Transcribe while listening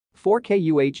4K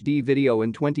UHD video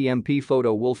and 20MP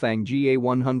photo. Wolfang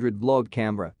GA100 vlog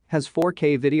camera has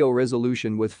 4K video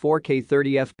resolution with 4K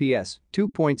 30fps,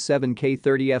 2.7K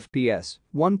 30fps,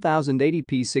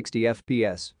 1080p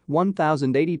 60fps,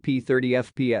 1080p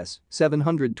 30fps,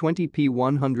 720p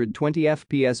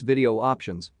 120fps video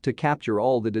options to capture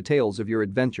all the details of your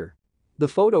adventure. The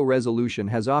photo resolution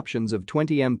has options of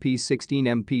 20MP,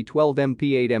 16MP,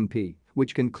 12MP, 8MP,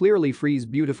 which can clearly freeze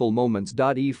beautiful moments.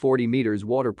 40 meters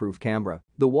waterproof camera.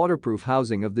 The waterproof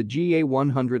housing of the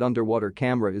GA100 underwater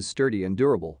camera is sturdy and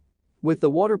durable. With the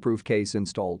waterproof case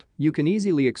installed, you can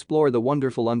easily explore the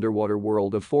wonderful underwater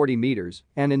world of 40 meters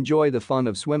and enjoy the fun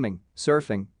of swimming,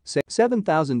 surfing.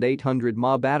 7800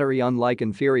 mAh battery. Unlike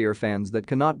inferior fans that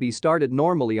cannot be started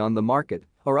normally on the market,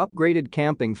 our upgraded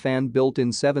camping fan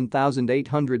built-in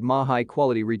 7800 mAh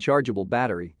high-quality rechargeable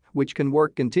battery, which can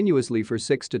work continuously for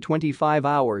 6 to 25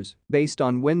 hours based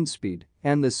on wind speed,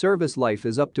 and the service life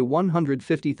is up to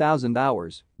 150,000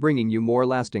 hours, bringing you more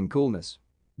lasting coolness.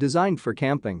 Designed for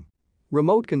camping.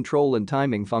 Remote control and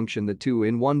timing function. The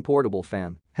 2-in-1 portable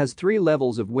fan has 3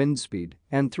 levels of wind speed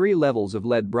and 3 levels of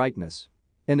LED brightness.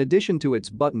 In addition to its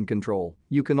button control,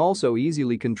 you can also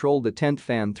easily control the tent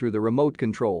fan through the remote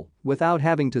control without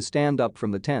having to stand up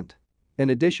from the tent.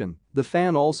 In addition, the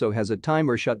fan also has a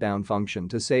timer shutdown function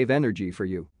to save energy for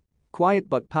you. Quiet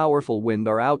but powerful wind.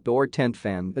 Our outdoor tent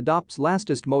fan adopts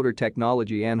latest motor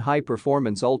technology and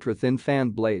high-performance ultra-thin fan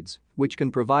blades, which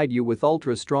can provide you with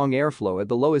ultra-strong airflow at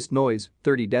the lowest noise,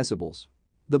 30 decibels.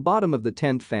 The bottom of the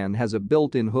tent fan has a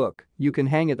built-in hook. You can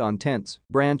hang it on tents,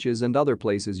 branches and other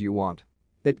places you want.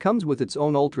 It comes with its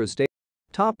own ultra-stable,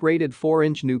 top-rated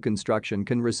 4-inch new construction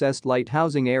can recessed light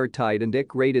housing, airtight and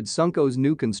IC-rated. Sunco's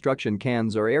new construction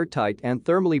cans are airtight and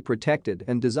thermally protected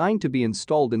and designed to be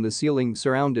installed in the ceiling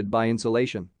surrounded by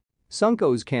insulation.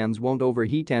 Sunco's cans won't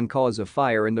overheat and cause a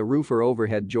fire in the roof or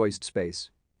overhead joist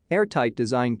space. Airtight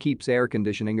design keeps air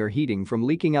conditioning or heating from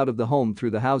leaking out of the home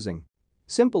through the housing.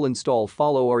 Simple install.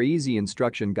 Follow our easy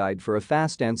instruction guide for a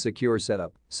fast and secure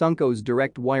setup. Sunco's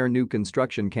direct wire new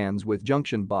construction cans with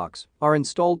junction box are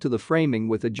installed to the framing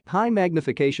with a high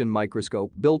magnification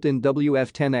microscope, built-in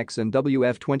WF10X and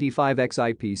WF25X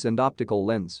eyepiece and optical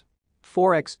lens.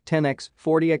 4x, 10x,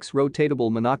 40x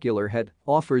rotatable monocular head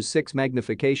offers 6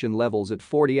 magnification levels at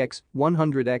 40x,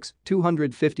 100x,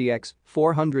 250x,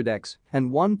 400x, and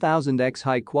 1000x.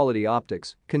 High-quality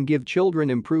optics can give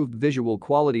children improved visual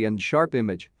quality and sharp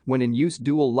image when in use.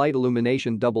 Dual light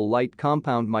illumination double light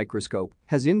compound microscope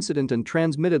has incident and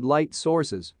transmitted light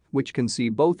sources, which can see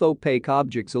both opaque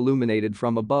objects illuminated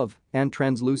from above and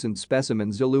translucent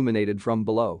specimens illuminated from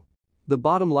below. The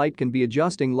bottom light can be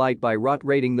adjusting light by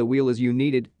rotating the wheel as you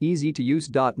needed, easy to use.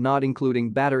 Not including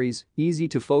batteries, easy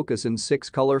to focus and 6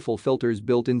 colorful filters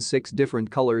built in 6 different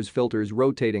colors filters.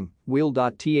 Rotating wheel.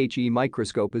 The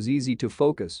microscope is easy to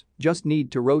focus, just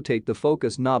need to rotate the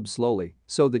focus knob slowly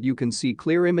so that you can see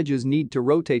clear images. Need to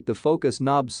rotate the focus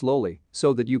knob slowly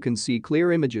so that you can see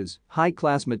clear images.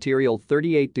 High-class material.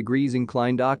 38 degrees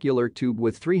inclined ocular tube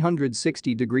with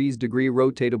 360 degrees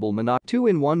rotatable monoc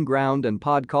 2-in-1 ground and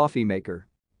pod coffee maker.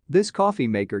 This coffee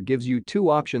maker gives you 2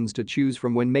 options to choose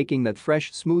from when making that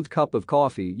fresh, smooth cup of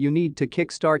coffee you need to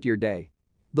kickstart your day.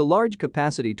 The large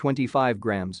capacity 25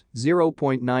 grams,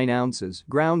 0.9 ounces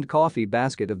ground coffee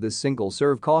basket of this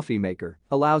single-serve coffee maker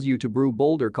allows you to brew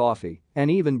bolder coffee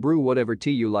and even brew whatever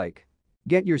tea you like.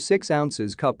 Get your 6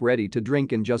 ounces cup ready to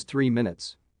drink in just 3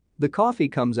 minutes. The coffee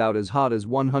comes out as hot as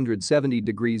 170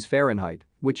 degrees Fahrenheit,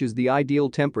 which is the ideal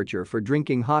temperature for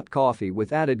drinking hot coffee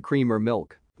with added cream or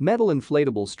milk. Metal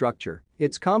inflatable structure.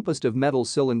 It's composed of metal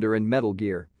cylinder and metal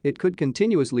gear. It could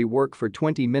continuously work for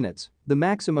 20 minutes. The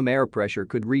maximum air pressure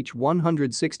could reach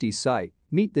 160 psi.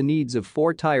 Meet the needs of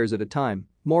 4 tires at a time.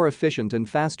 More efficient and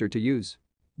faster to use.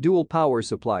 Dual power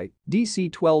supply. DC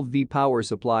 12V power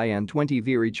supply and 20V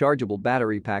rechargeable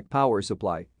battery pack power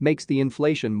supply makes the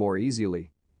inflation more easily.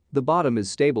 The bottom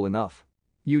is stable enough.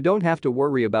 You don't have to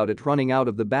worry about it running out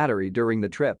of the battery during the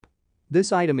trip.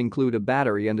 This item include a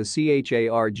battery and a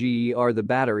charger. The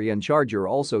battery and charger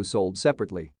also sold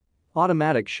separately.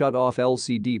 Automatic shut-off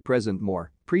LCD present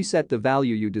more. Preset the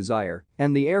value you desire,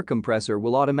 and the air compressor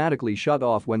will automatically shut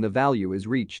off when the value is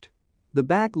reached. The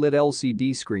backlit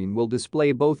LCD screen will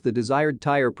display both the desired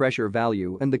tire pressure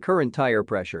value and the current tire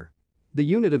pressure. The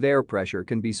unit of air pressure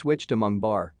can be switched among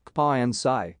bar, kPa and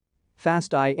psi.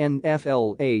 Fast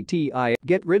inflati.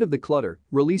 Get rid of the clutter,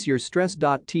 release your stress.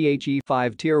 The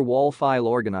 5-tier wall file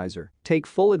organizer. Take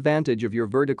full advantage of your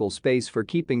vertical space for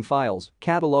keeping files,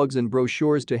 catalogs and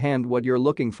brochures to hand what you're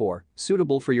looking for,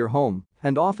 suitable for your home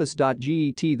and office. Get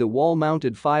the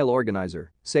wall-mounted file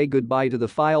organizer. Say goodbye to the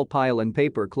file pile and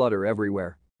paper clutter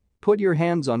everywhere. Put your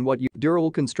hands on what you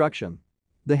durable construction.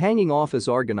 The hanging office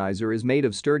organizer is made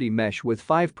of sturdy mesh with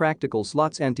 5 practical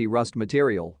slots anti-rust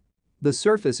material. The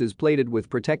surface is plated with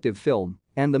protective film,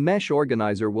 and the mesh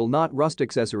organizer will not rust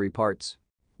accessory parts.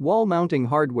 Wall mounting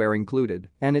hardware included,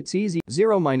 and it's easy.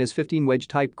 0-15 wedge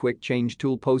type quick change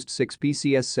tool post 6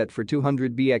 PCS set for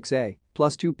 200 BXA,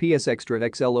 plus 2 PS extra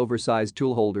XL oversized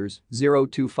tool holders,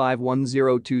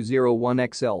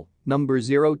 02510201XL, number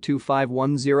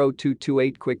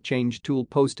 02510228 quick change tool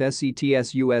post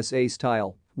SETS USA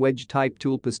style. Wedge type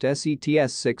tool post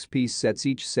SETS 6-piece sets.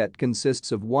 Each set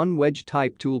consists of 1 wedge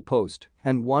type tool post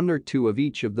and 1 or 2 of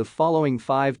each of the following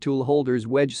 5 tool holders.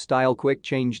 Wedge style quick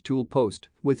change tool post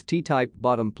with T-type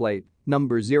bottom plate,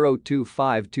 number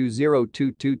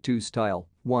 02520222 style,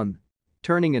 1.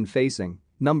 Turning and facing,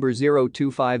 number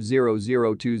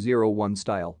 02500201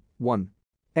 style, 1.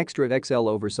 Extra XL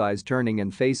oversized turning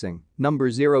and facing, number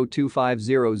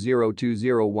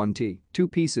 02500201T, 2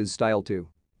 pieces style 2.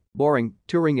 Boring,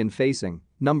 touring and facing,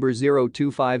 number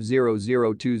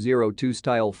 02500202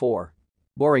 style 4.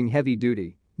 Boring heavy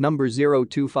duty, number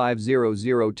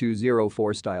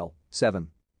 02500204 style, 7.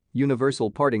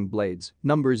 Universal parting blades,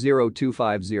 number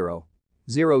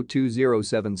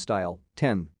 02500207 style,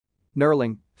 10.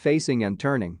 Knurling, facing and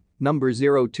turning, number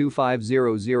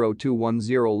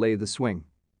 02500210 lay the swing.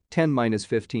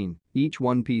 10-15, each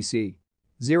 1 PC.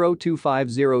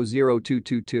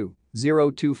 02500222.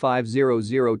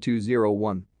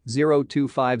 02500201,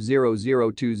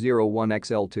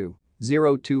 02500201XL2,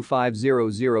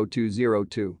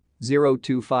 02500202,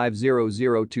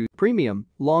 0250002. Premium,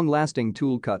 long-lasting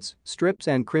tool cuts, strips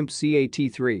and crimps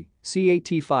CAT3,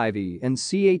 CAT5E and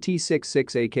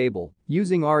CAT66A cable,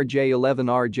 using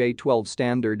RJ11 RJ12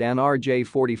 standard and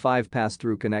RJ45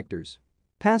 pass-through connectors.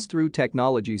 Pass-through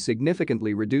technology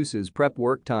significantly reduces prep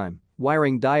work time.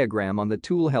 Wiring diagram on the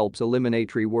tool helps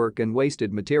eliminate rework and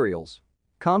wasted materials.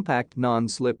 Compact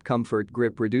non-slip comfort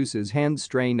grip reduces hand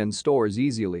strain and stores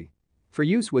easily. For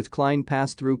use with Klein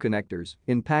pass-through connectors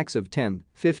in packs of 10,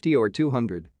 50 or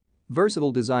 200.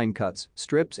 Versatile design cuts,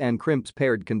 strips and crimps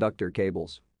paired conductor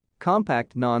cables.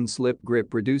 Compact non-slip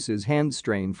grip reduces hand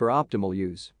strain for optimal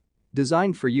use.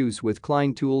 Designed for use with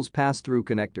Klein Tools pass-through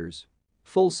connectors.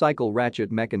 Full cycle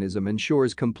ratchet mechanism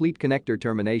ensures complete connector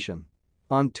termination.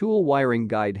 On-tool wiring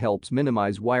guide helps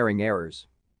minimize wiring errors.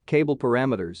 Cable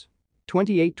parameters.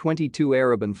 2822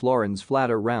 Arabin Florins flat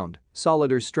or round,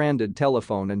 solid or stranded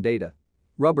telephone and data.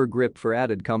 Rubber grip for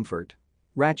added comfort.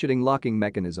 Ratcheting locking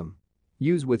mechanism.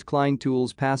 Use with Klein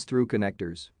Tools pass-through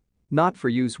connectors. Not for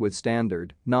use with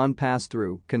standard,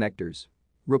 non-pass-through connectors.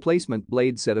 Replacement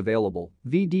blade set available,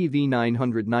 VDV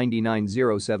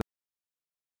 99907.